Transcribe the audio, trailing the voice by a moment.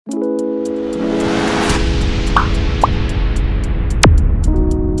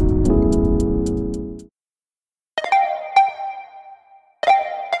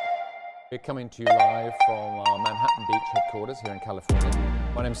coming to you live from our Manhattan Beach headquarters here in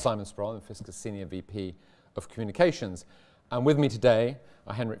California. My name is Simon Sproul, I'm Fisker's Senior VP of Communications. And with me today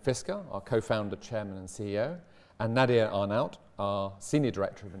are Henrik Fisker, our co-founder, chairman and CEO, and Nadia Arnaut, our Senior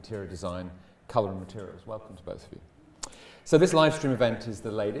Director of Interior Design, Color and Materials. Welcome to both of you. So this live stream event is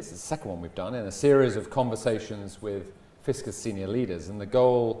the latest, it's the second one we've done in a series of conversations with Fisker's senior leaders. And the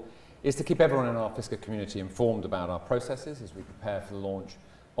goal is to keep everyone in our Fisker community informed about our processes as we prepare for the launch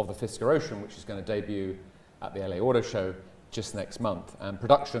of the Fisker Ocean, which is going to debut at the LA Auto Show just next month. And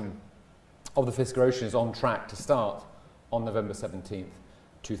production of the Fisker Ocean is on track to start on November 17th,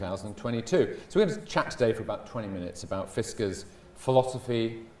 2022. So we're going to chat today for about 20 minutes about Fisker's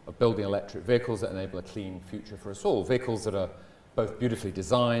philosophy of building electric vehicles that enable a clean future for us all. Vehicles that are both beautifully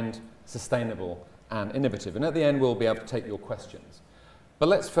designed, sustainable, and innovative. And at the end, we'll be able to take your questions. But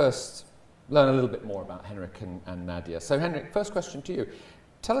let's first learn a little bit more about Henrik and Nadia. So Henrik, first question to you.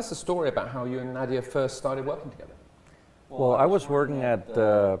 Tell us a story about how you and Nadia first started working together. Well, I was working at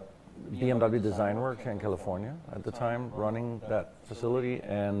BMW Design Works in California at the time, running that facility,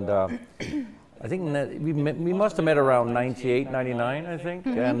 and I think we must have met around 98, 99, I think,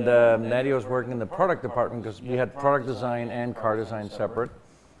 and Nadia was working in the product department because we had product design and car design separate,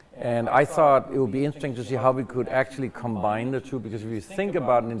 and I thought it would be interesting to see how we could actually combine the two, because if you think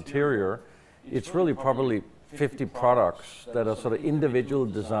about an interior, it's really probably 50 products that are sort of individual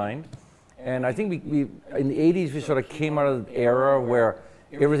designed. And I think we in the 80s, we sort of came out of the era where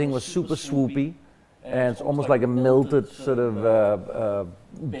everything was super swoopy, and it's almost like a melted sort of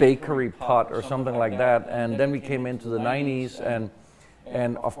bakery pot or something like that. And then we came into the 90s,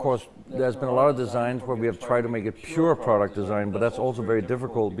 and of course, there's been a lot of designs where we have tried to make it pure product design, but that's also very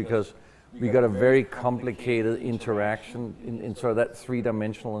difficult because we got a very complicated interaction in sort of that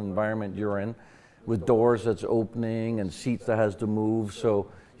three-dimensional environment you're in, with doors that's opening and seats that has to move. So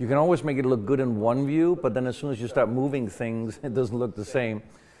you can always make it look good in one view, but then as soon as you start moving things, it doesn't look the same.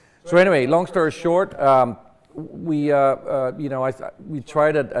 So anyway, long story short, we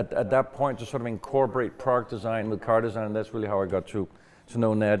tried at that point to sort of incorporate product design with car design, and that's really how I got to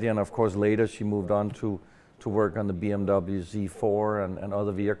know Nadia. And of course, later she moved on to work on the BMW Z4 and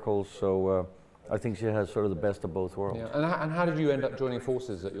other vehicles. So I think she has sort of the best of both worlds. Yeah. And how did you end up joining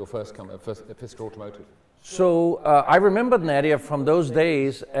forces at your first company, at Fisker Automotive? So I remembered Nadia from those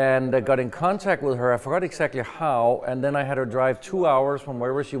days and got in contact with her. I forgot exactly how, and then I had her drive 2 hours from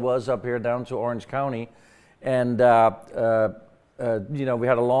wherever she was up here down to Orange County, and we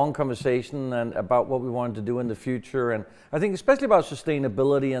had a long conversation about what we wanted to do in the future, and I think especially about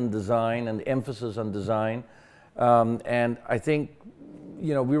sustainability and design and the emphasis on design. And I think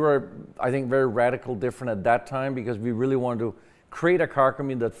we were, very radical different at that time, because we really wanted to create a car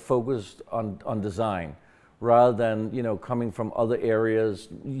company that focused on design, rather than coming from other areas.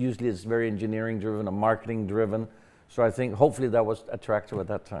 Usually it's very engineering driven or marketing driven. So I think hopefully that was attractive at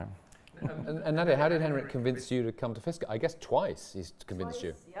that time. And Nadia, how did Henrik convince you to come to Fisker? I guess twice he's convinced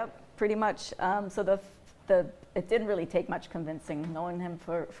you. Yep, pretty much. So it didn't really take much convincing, knowing him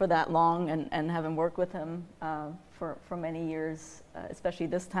for that long and having worked with him for many years, especially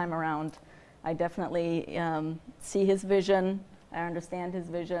this time around. I definitely see his vision, I understand his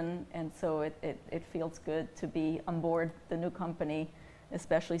vision, and so it feels good to be on board the new company,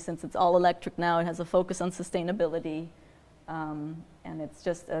 especially since it's all electric now. It has a focus on sustainability, and it's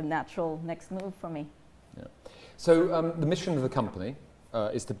just a natural next move for me. Yeah. So the mission of the company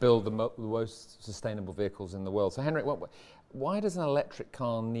is to build the most sustainable vehicles in the world. So Henrik, why does an electric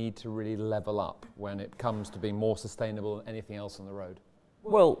car need to really level up when it comes to being more sustainable than anything else on the road?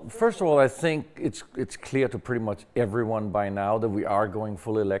 Well, first of all, I think it's clear to pretty much everyone by now that we are going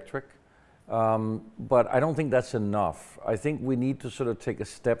fully electric. But I don't think that's enough. I think we need to sort of take a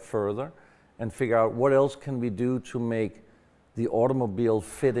step further and figure out what else can we do to make the automobile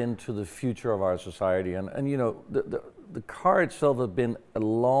fit into the future of our society. And the car itself has been a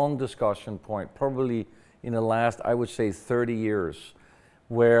long discussion point, probably in the last, I would say, 30 years,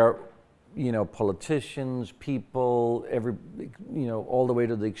 where politicians, people, all the way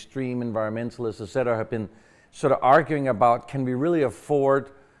to the extreme environmentalists, et cetera, have been sort of arguing about, can we really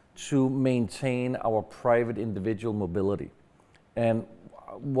afford to maintain our private individual mobility? And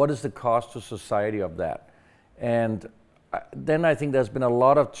what is the cost to society of that? And then I think there's been a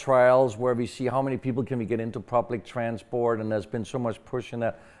lot of trials where we see how many people can we get into public transport, and there's been so much push in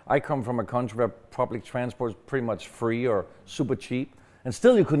that. I come from a country where public transport is pretty much free or super cheap. And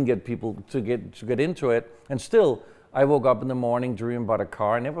still you couldn't get people to get into it. And still, I woke up in the morning dreaming about a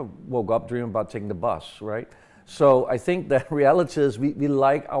car. I never woke up dreaming about taking the bus, right? So I think the reality is we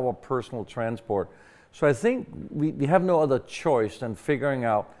like our personal transport. So I think we have no other choice than figuring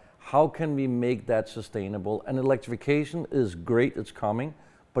out how can we make that sustainable? And electrification is great, it's coming,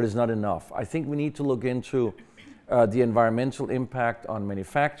 but it's not enough. I think we need to look into the environmental impact on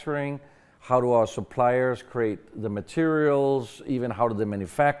manufacturing. How do our suppliers create the materials, even how do they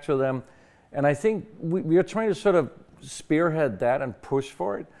manufacture them? And I think we are trying to sort of spearhead that and push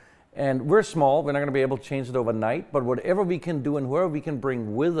for it. And we're small, we're not going to be able to change it overnight, but whatever we can do and whoever we can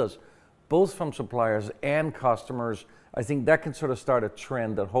bring with us, both from suppliers and customers, I think that can sort of start a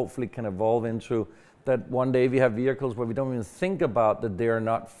trend that hopefully can evolve into that one day we have vehicles where we don't even think about that they are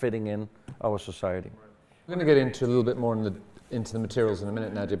not fitting in our society. We're going to get into a little bit more into the materials in a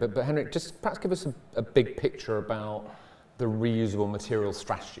minute, Nadia, but Henrik, just perhaps give us a big picture about the reusable material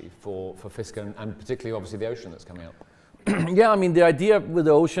strategy for Fisker and particularly obviously the Ocean that's coming out. Yeah, I mean, the idea with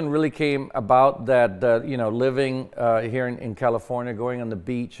the Ocean really came about that, you know, living here in California, going on the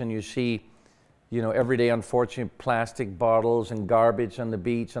beach, and you see, you know, every day, unfortunately, plastic bottles and garbage on the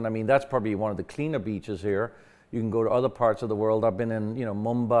beach. And I mean, that's probably one of the cleaner beaches here. You can go to other parts of the world. I've been in, you know,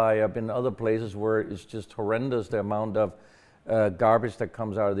 Mumbai. I've been in other places where it's just horrendous, the amount of garbage that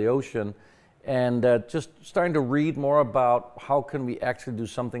comes out of the ocean. And just starting to read more about how can we actually do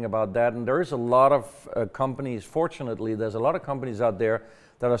something about that. And there is a lot of companies, fortunately, there's a lot of companies out there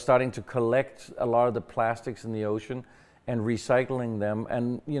that are starting to collect a lot of the plastics in the ocean and recycling them.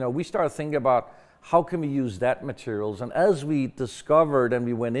 And, you know, we started thinking about how can we use that materials. And as we discovered and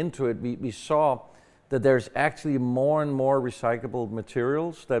we went into it, we saw that there's actually more and more recyclable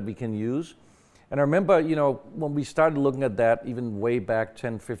materials that we can use. And I remember, you know, when we started looking at that, even way back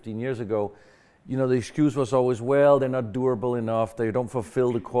 10, 15 years ago, you know, the excuse was always, well, they're not durable enough, they don't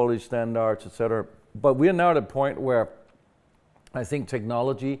fulfill the quality standards, et cetera. But we're now at a point where I think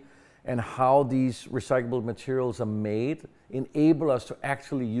technology and how these recyclable materials are made enable us to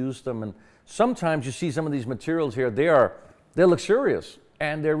actually use them. And sometimes you see some of these materials here, they're luxurious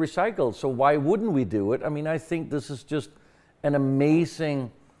and they're recycled. So why wouldn't we do it? I mean, I think this is just an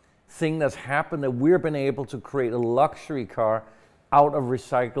amazing thing that's happened, that we've been able to create a luxury car out of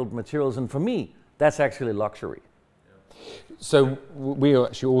recycled materials. And for me, that's actually luxury. So we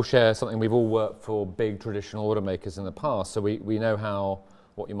actually all share something. We've all worked for big traditional automakers in the past, so we know how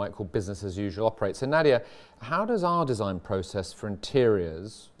what you might call business as usual operates. So Nadia, how does our design process for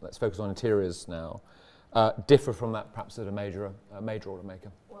interiors, let's focus on interiors now, differ from that perhaps at a major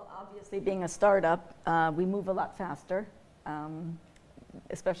automaker? Well, obviously being a startup, we move a lot faster,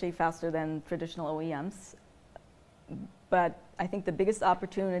 especially faster than traditional OEMs. But I think the biggest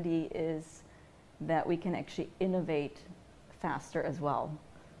opportunity is that we can actually innovate faster as well.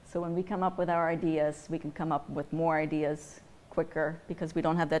 So when we come up with our ideas, we can come up with more ideas quicker because we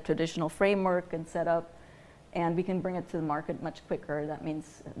don't have that traditional framework and setup, and we can bring it to the market much quicker. That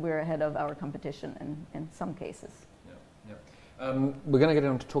means we're ahead of our competition in some cases. Yeah, yeah. We're going to get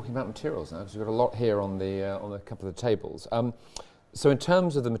on to talking about materials now because we've got a lot here on a couple of the tables. So in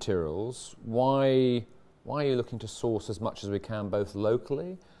terms of the materials, why are you looking to source as much as we can, both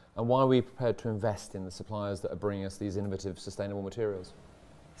locally, and why are we prepared to invest in the suppliers that are bringing us these innovative, sustainable materials?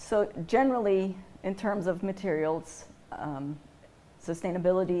 So generally, in terms of materials,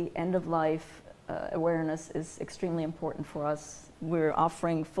 sustainability, end-of-life awareness is extremely important for us. We're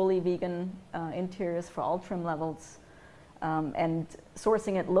offering fully vegan interiors for all trim levels, and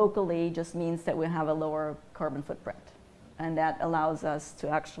sourcing it locally just means that we have a lower carbon footprint, and that allows us to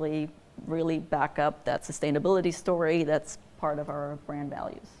actually really back up that sustainability story that's part of our brand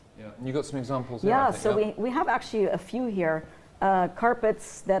values. Yeah, and you got some examples here, I think, so we have actually a few here.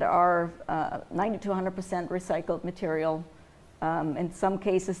 Carpets that are 90 to 100% recycled material. In some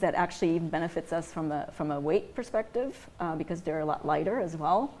cases that actually even benefits us from a weight perspective because they're a lot lighter as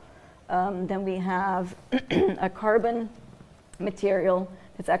well. Then we have a carbon material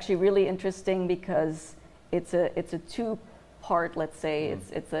that's actually really interesting because it's a two-part, let's say.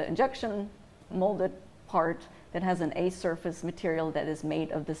 It's an injection molded part that has an A-surface material that is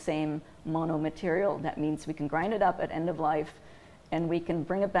made of the same mono material. That means we can grind it up at end of life and we can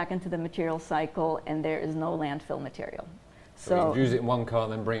bring it back into the material cycle, and there is no landfill material. So we can use it in one car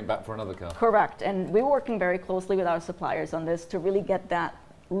and then bring it back for another car. Correct, and we're working very closely with our suppliers on this to really get that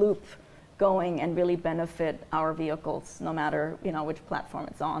loop going and really benefit our vehicles, no matter which platform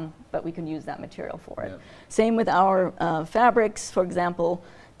it's on, but we can use that material for it. Yeah. Same with our fabrics, for example.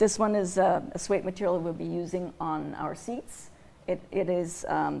 This one is a suede material we'll be using on our seats. It is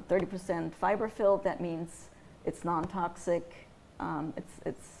 30% fiber filled. That means it's non-toxic.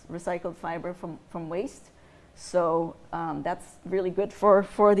 It's recycled fiber from waste. So that's really good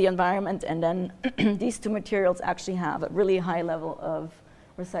for the environment. And then these two materials actually have a really high level of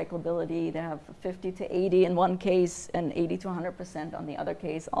recyclability. They have 50 to 80 in one case and 80 to 100% on the other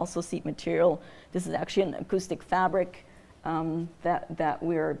case. Also seat material. This is actually an acoustic fabric that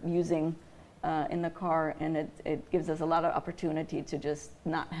we're using in the car, and it gives us a lot of opportunity to just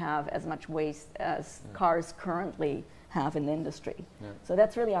not have as much waste as cars currently have in the industry. Yeah. So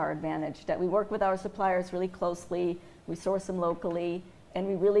that's really our advantage, that we work with our suppliers really closely, we source them locally, and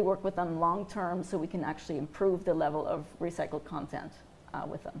we really work with them long term so we can actually improve the level of recycled content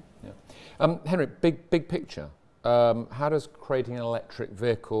with them. Yeah. Henrik, big picture. How does creating an electric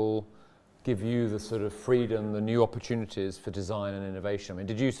vehicle give you the sort of freedom, the new opportunities for design and innovation? I mean,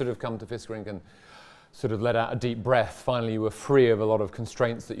 did you sort of come to Fisker Inc. and sort of let out a deep breath? Finally, you were free of a lot of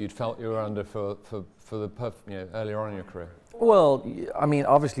constraints that you'd felt you were under earlier on in your career. Well, I mean,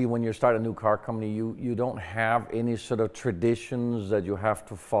 obviously, when you start a new car company, you don't have any sort of traditions that you have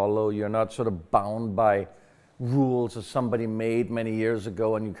to follow. You're not sort of bound by rules that somebody made many years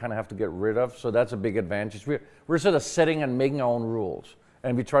ago and you kind of have to get rid of. So that's a big advantage. We're sort of setting and making our own rules,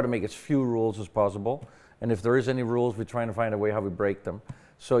 and we try to make as few rules as possible. And if there is any rules, we're trying to find a way how we break them.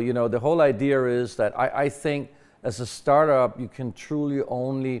 So, you know, the whole idea is that I think as a startup, you can truly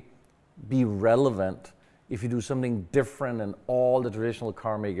only be relevant if you do something different than all the traditional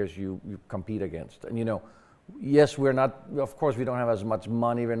car makers you compete against. And, you know, yes, we're not, of course, we don't have as much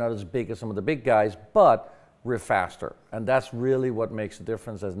money, we're not as big as some of the big guys, but we're faster. And that's really what makes a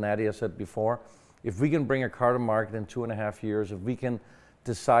difference, as Nadia said before. If we can bring a car to market in 2.5 years, if we can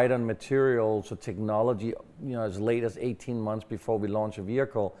decide on materials or technology, you know, as late as 18 months before we launch a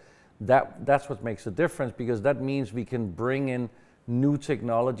vehicle, that's what makes a difference, because that means we can bring in new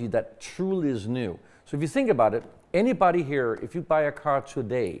technology that truly is new. So if you think about it, anybody here, if you buy a car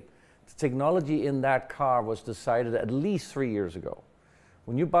today, the technology in that car was decided at least 3 years ago.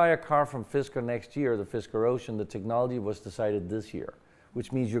 When you buy a car from Fisker next year, the Fisker Ocean, the technology was decided this year,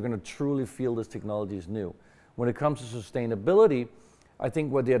 which means you're going to truly feel this technology is new. When it comes to sustainability, I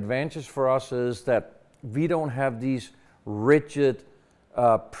think what the advantage for us is that we don't have these rigid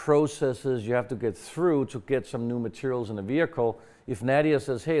processes you have to get through to get some new materials in a vehicle. If Nadia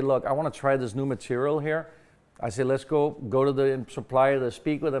says, hey, look, I want to try this new material here, I say, let's go to the supplier, let's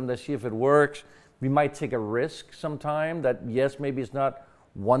speak with them, let's see if it works. We might take a risk sometime that, yes, maybe it's not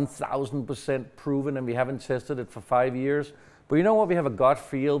 1,000% proven and we haven't tested it for 5 years. But you know what? We have a gut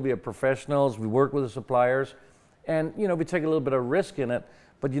feel, we have professionals, we work with the suppliers, and, you know, we take a little bit of risk in it.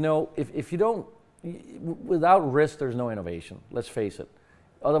 But, you know, if you don't, without risk, there's no innovation, let's face it.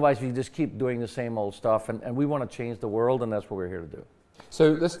 Otherwise, we just keep doing the same old stuff, and we want to change the world, and that's what we're here to do.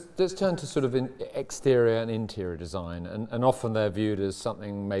 So let's turn to sort of exterior and interior design, and often they're viewed as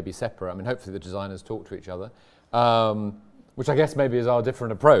something maybe separate. I mean, hopefully the designers talk to each other, which I guess maybe is our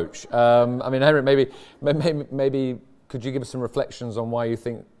different approach. I mean, Henrik, maybe could you give us some reflections on why you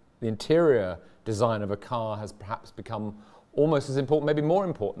think the interior design of a car has perhaps become almost as important, maybe more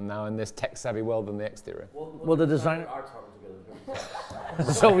important now in this tech-savvy world than the exterior? Well, the design are talking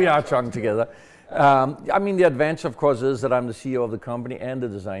together. So we are talking together. I mean, the advantage, of course, is that I'm the CEO of the company and the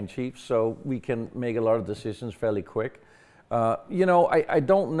design chief, so we can make a lot of decisions fairly quick. You know, I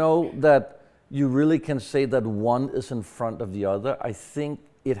don't know that you really can say that one is in front of the other. I think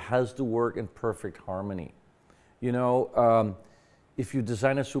it has to work in perfect harmony. You know, if you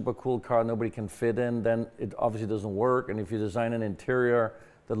design a super cool car nobody can fit in, then it obviously doesn't work. And if you design an interior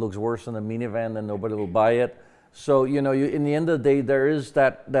that looks worse than a minivan, then nobody will buy it. So, you know, in the end of the day, there is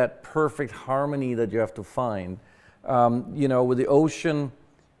that perfect harmony that you have to find. You know, with the Ocean,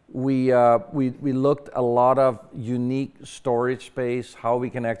 we looked a lot of unique storage space, how we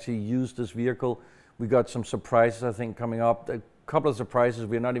can actually use this vehicle. We got some surprises, I think, coming up. A couple of surprises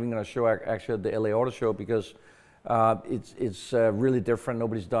we're not even going to show actually at the LA Auto Show, because it's really different.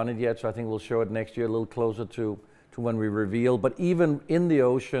 Nobody's done it yet, so I think we'll show it next year, a little closer to when we reveal. But even in the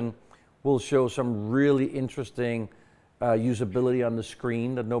Ocean, we'll show some really interesting usability on the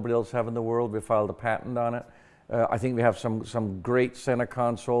screen that nobody else have in the world. We filed a patent on it. I think we have some great center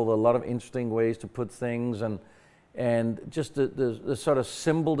console, a lot of interesting ways to put things, and just the sort of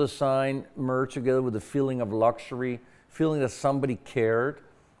symbol design merged together with the feeling of luxury, feeling that somebody cared,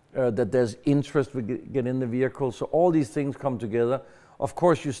 that there's interest we get in the vehicle. So all these things come together. Of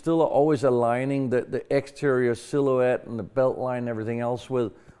course, you still are always aligning the exterior silhouette and the belt line and everything else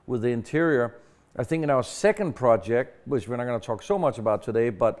with the interior. I think in our second project, which we're not going to talk so much about today,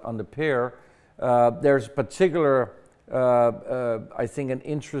 but on the Pear, there's particular, I think, an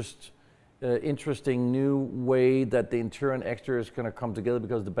interesting new way that the interior and exterior is going to come together,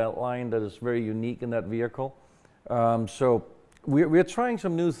 because of the belt line that is very unique in that vehicle. So we're trying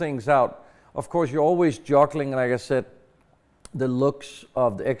some new things out. Of course, you're always juggling, like I said, the looks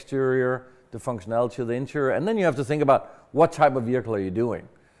of the exterior, the functionality of the interior, and then you have to think about what type of vehicle are you doing.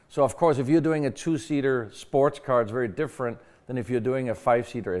 So of course, if you're doing a 2-seater sports car, it's very different than if you're doing a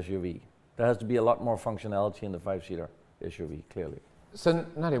 5-seater SUV. There has to be a lot more functionality in the 5-seater SUV, clearly. So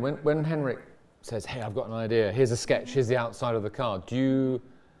Nadia, when Henrik says, hey, I've got an idea, here's a sketch, here's the outside of the car, do you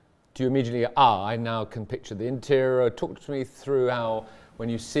immediately go, I now can picture the interior? Talk to me through how, when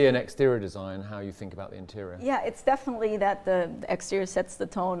you see an exterior design, how you think about the interior. Yeah, it's definitely that the exterior sets the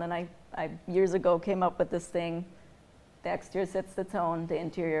tone, and I years ago came up with this thing, the exterior sets the tone, the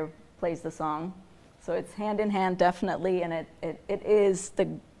interior plays the song. So it's hand in hand, definitely, and it is the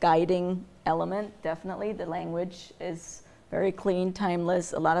guiding element, definitely. The language is very clean,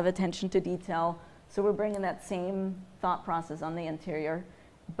 timeless, a lot of attention to detail. So we're bringing that same thought process on the interior,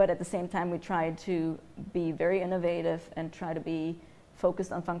 but at the same time we try to be very innovative and try to be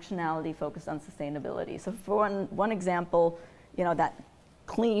focused on functionality, focused on sustainability. So for one example, you know, that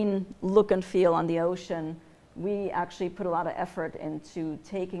clean look and feel on the Ocean, we actually put a lot of effort into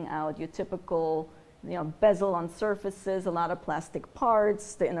taking out your typical, you know, bezel on surfaces, a lot of plastic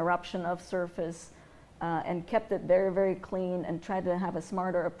parts, the interruption of surface, and kept it very, very clean and tried to have a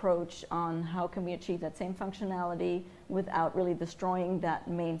smarter approach on how can we achieve that same functionality without really destroying that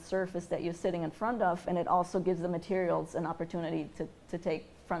main surface that you're sitting in front of. And it also gives the materials an opportunity to take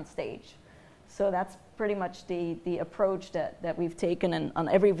front stage. So that's pretty much the approach that we've taken on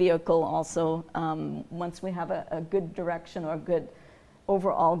every vehicle also. Once we have a good direction or a good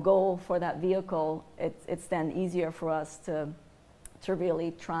overall goal for that vehicle, it's then easier for us to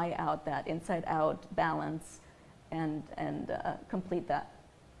really try out that inside-out balance and complete that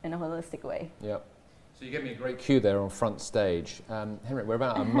in a holistic way. Yep. So you gave me a great cue there on front stage. Henrik, we're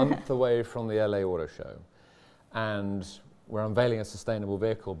about a month away from the LA Auto Show, and we're unveiling a sustainable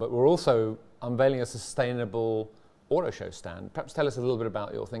vehicle, but we're also unveiling a sustainable auto show stand. Perhaps tell us a little bit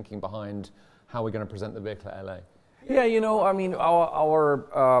about your thinking behind how we're going to present the vehicle at LA. Yeah, you know, I mean,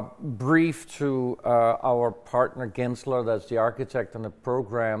 our brief to our partner Gensler, that's the architect on the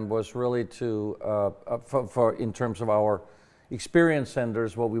program, was really to, for in terms of our experience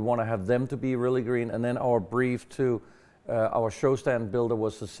centers, what we want to have them to be really green, and then our brief to our show stand builder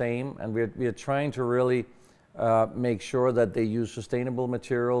was the same, and we're trying to really make sure that they use sustainable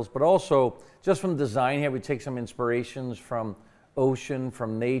materials, but also just from design here, we take some inspirations from ocean,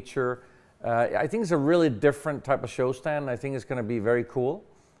 from nature. I think it's a really different type of show stand. I think it's going to be very cool.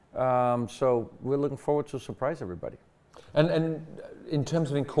 So we're looking forward to surprise everybody. And in terms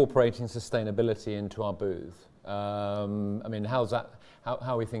of incorporating sustainability into our booth, I mean, how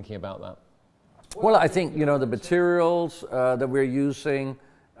are we thinking about that? Well, I think, you know, the materials that we're using,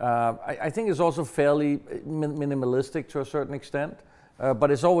 I think is also fairly minimalistic to a certain extent,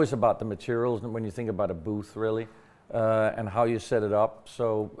 but it's always about the materials when you think about a booth, really. And how you set it up.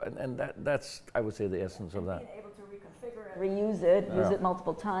 So, and that's, I would say, the essence of that. Being able to reconfigure and reuse it, use it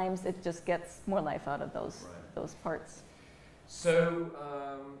multiple times, it just gets more life out of those parts. So,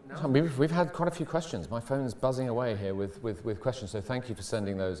 we've had quite a few questions. My phone's buzzing away here with questions, so thank you for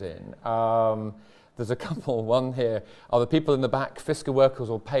sending those in. There's a couple. One here, are the people in the back Fisker workers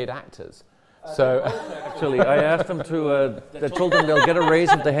or paid actors? So actually, I asked them to. They told them they'll get a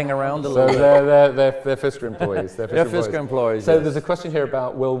raise if they hang around a little bit. They're Fisker employees. They're Fisker employees. So yes. There's a question here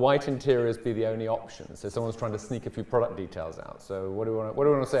about, will white interiors be the only option? So someone's trying to sneak a few product details out. So what do we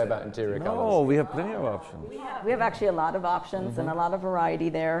want to say about interior colors? No, we have plenty of options. We have actually a lot of options and a lot of variety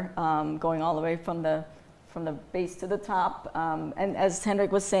there, going all the way from the base to the top. And as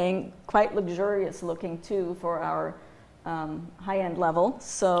Henrik was saying, quite luxurious looking too for our high-end level.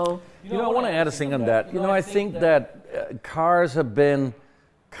 So, you know, I want to add a thing on that. You know, I think that cars have been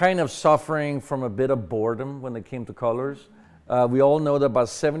kind of suffering from a bit of boredom when it came to colors. We all know that about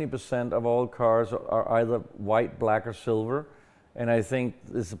 70% of all cars are either white, black, or silver. And I think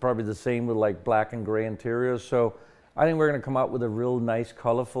this is probably the same with like black and gray interiors. So I think we're going to come out with a real nice,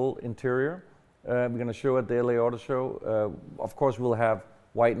 colorful interior. We're going to show at the LA Auto Show. Of course, we'll have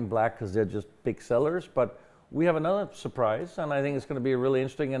white and black because they're just big sellers. But we have another surprise, and I think it's going to be really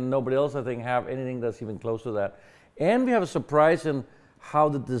interesting, and nobody else, I think, have anything that's even close to that. And we have a surprise in how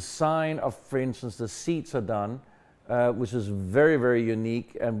the design of, for instance, the seats are done, which is very, very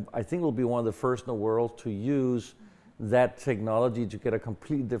unique, and I think we'll be one of the first in the world to use that technology to get a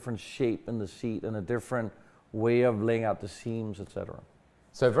completely different shape in the seat and a different way of laying out the seams, etc.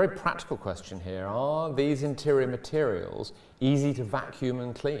 So a very practical question here. Are these interior materials easy to vacuum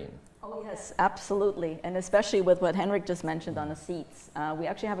and clean? Oh yes, absolutely, and especially with what Henrik just mentioned on the seats. We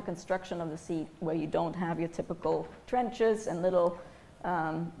actually have a construction of the seat where you don't have your typical trenches and little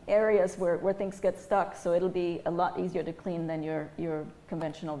areas where things get stuck, so it'll be a lot easier to clean than your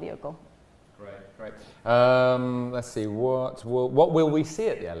conventional vehicle. Great. Let's see, what will we see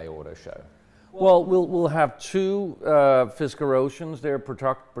at the LA Auto Show? Well, we'll have two Fisker Oceans. They're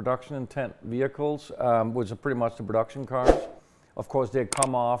production intent vehicles, which are pretty much the production cars. Of course, they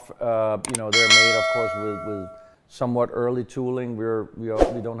come off, you know, they're made, of course, with somewhat early tooling. We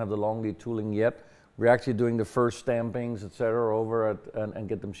don't have the long lead tooling yet. We're actually doing the first stampings, et cetera, over and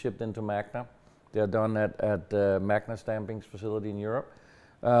get them shipped into Magna. They're done at Magna Stampings facility in Europe.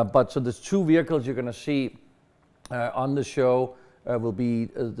 But so there's two vehicles you're going to see on the show. Will be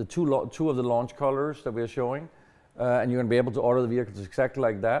the two of the launch colors that we're showing, and you're going to be able to order the vehicles exactly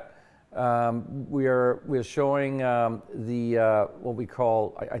like that. We're showing the what we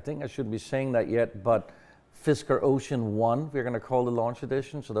call, I think I shouldn't be saying that yet, but Fisker Ocean One, we're going to call the launch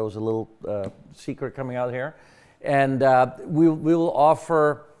edition. So that was a little secret coming out here. And we will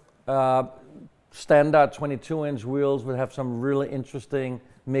offer standard 22-inch wheels. We'll have some really interesting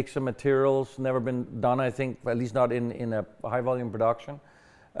mix of materials, never been done, I think, at least not in a high volume production.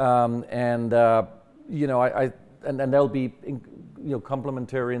 You know, and they'll be, you know,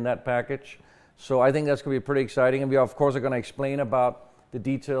 complementary in that package. So I think that's going to be pretty exciting. And we, of course, are going to explain about the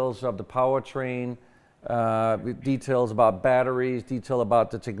details of the powertrain, details about batteries, detail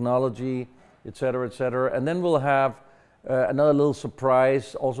about the technology, et cetera, et cetera. And then we'll have another little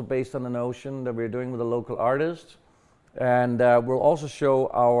surprise, also based on an Ocean that we're doing with a local artist. And we'll also show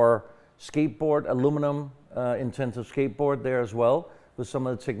our skateboard, aluminum intensive skateboard there as well, with some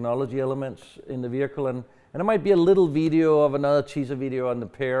of the technology elements in the vehicle. And it might be a little video of another teaser video on the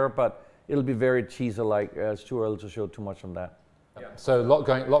pair, but it'll be very teaser-like. It's too early to show too much on that. Yeah. So a lot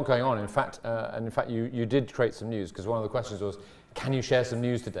going on. In fact, you did create some news, because one of the questions was, can you share some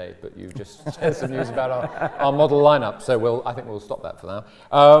news today? But you just shared some news about our model lineup. So I think we'll stop that for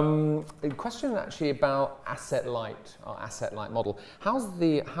now. A question actually about asset light, our asset light model.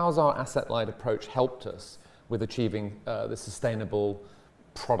 How's our asset light approach helped us with achieving the sustainable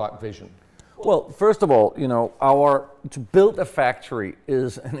product vision? Well, first of all, you know, to build a factory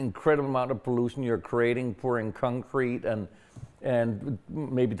is an incredible amount of pollution you're creating, pouring concrete and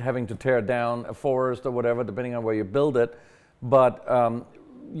maybe having to tear down a forest or whatever, depending on where you build it. But,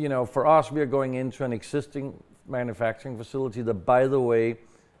 you know, for us, we are going into an existing manufacturing facility that, by the way,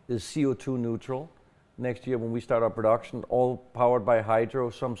 is CO2 neutral next year when we start our production, all powered by hydro,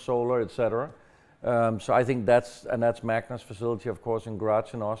 some solar, et cetera. So I think that's Magna's facility, of course, in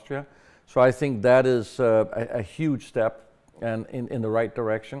Graz in Austria. So I think that is a huge step and in the right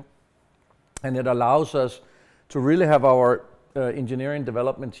direction. And it allows us to really have our engineering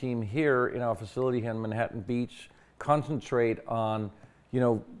development team here in our facility here in Manhattan Beach concentrate on, you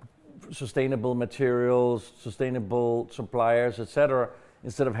know, sustainable materials, sustainable suppliers, et cetera,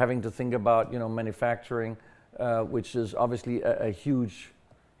 instead of having to think about, you know, manufacturing, which is obviously a huge,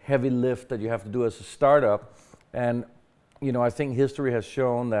 heavy lift that you have to do as a startup. And, you know, I think history has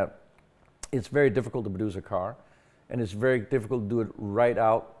shown that it's very difficult to produce a car, and it's very difficult to do it right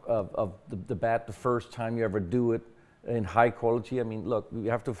out of the bat the first time you ever do it in high quality. I mean, look, we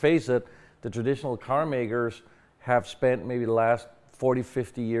have to face it, the traditional car makers have spent maybe the last 40,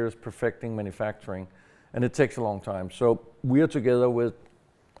 50 years perfecting manufacturing, and it takes a long time. So we are together with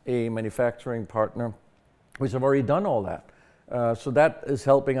a manufacturing partner which have already done all that. So that is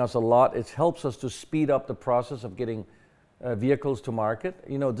helping us a lot. It helps us to speed up the process of getting vehicles to market.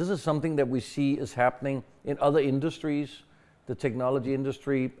 You know, this is something that we see is happening in other industries, the technology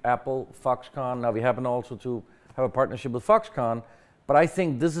industry, Apple, Foxconn. Now we happen also to have a partnership with Foxconn, but I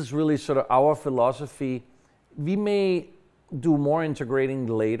think this is really sort of our philosophy. We may do more integrating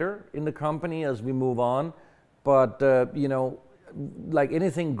later in the company as we move on, but you know, like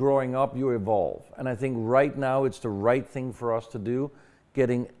anything growing up, you evolve. And I think right now it's the right thing for us to do,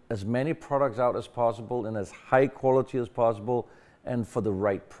 getting as many products out as possible in as high quality as possible and for the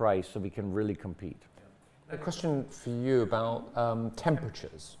right price so we can really compete. A question for you about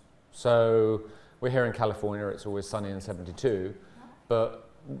temperatures. So we're here in California, it's always sunny and 72, but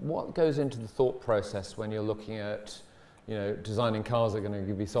what goes into the thought process when you're looking at, you know, designing cars that are going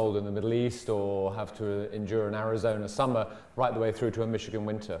to be sold in the Middle East or have to endure an Arizona summer right the way through to a Michigan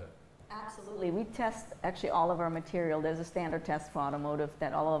winter? Absolutely. We test actually all of our material. There's a standard test for automotive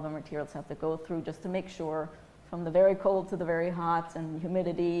that all of our materials have to go through just to make sure from the very cold to the very hot and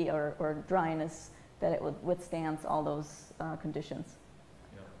humidity or dryness that it withstands all those conditions.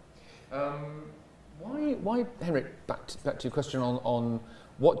 Yeah. Why, Henrik, back to your question on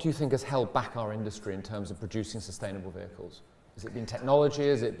what do you think has held back our industry in terms of producing sustainable vehicles? Has it been technology?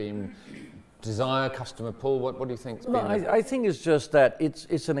 Has it been desire, customer pull? What do you think? No, I think it's just that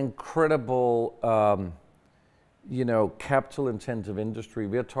it's an incredible, you know, capital-intensive industry.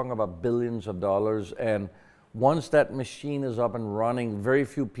 We're talking about billions of dollars, and once that machine is up and running, very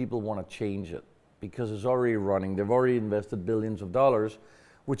few people want to change it because it's already running. They've already invested billions of dollars,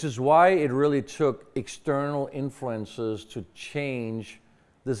 which is why it really took external influences to change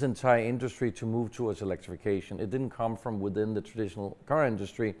this entire industry to move towards electrification. It didn't come from within the traditional car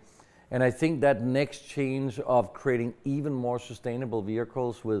industry. And I think that next change of creating even more sustainable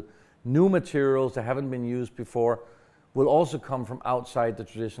vehicles with new materials that haven't been used before will also come from outside the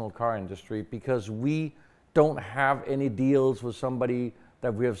traditional car industry, because we don't have any deals with somebody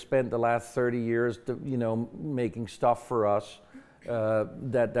that we have spent the last 30 years to, you know, making stuff for us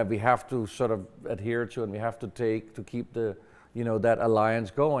that we have to sort of adhere to and we have to take to keep the, you know, that alliance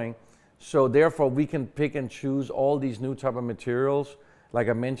going. So therefore we can pick and choose all these new type of materials. Like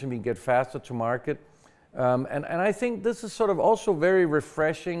I mentioned, we get faster to market. And I think this is sort of also very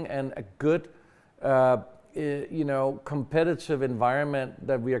refreshing and a good, you know, competitive environment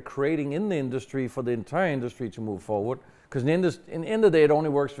that we are creating in the industry for the entire industry to move forward. Because in the end of the day, it only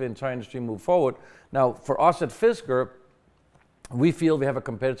works for the entire industry to move forward. Now, for us at Fisker, we feel we have a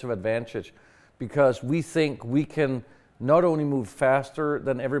competitive advantage because we think we can not only move faster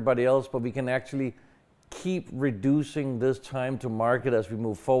than everybody else, but we can actually keep reducing this time to market as we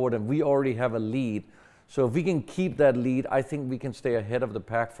move forward, and we already have a lead. So if we can keep that lead, I think we can stay ahead of the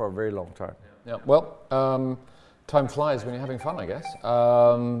pack for a very long time. Yeah. Well, time flies when you're having fun, I guess.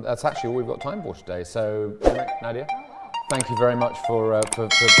 That's actually all we've got time for today. So, Henrik, Nadia, thank you very much for joining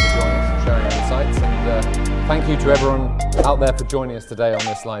us and sharing your insights. And thank you to everyone out there for joining us today on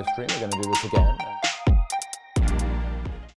this live stream. We're going to do this again.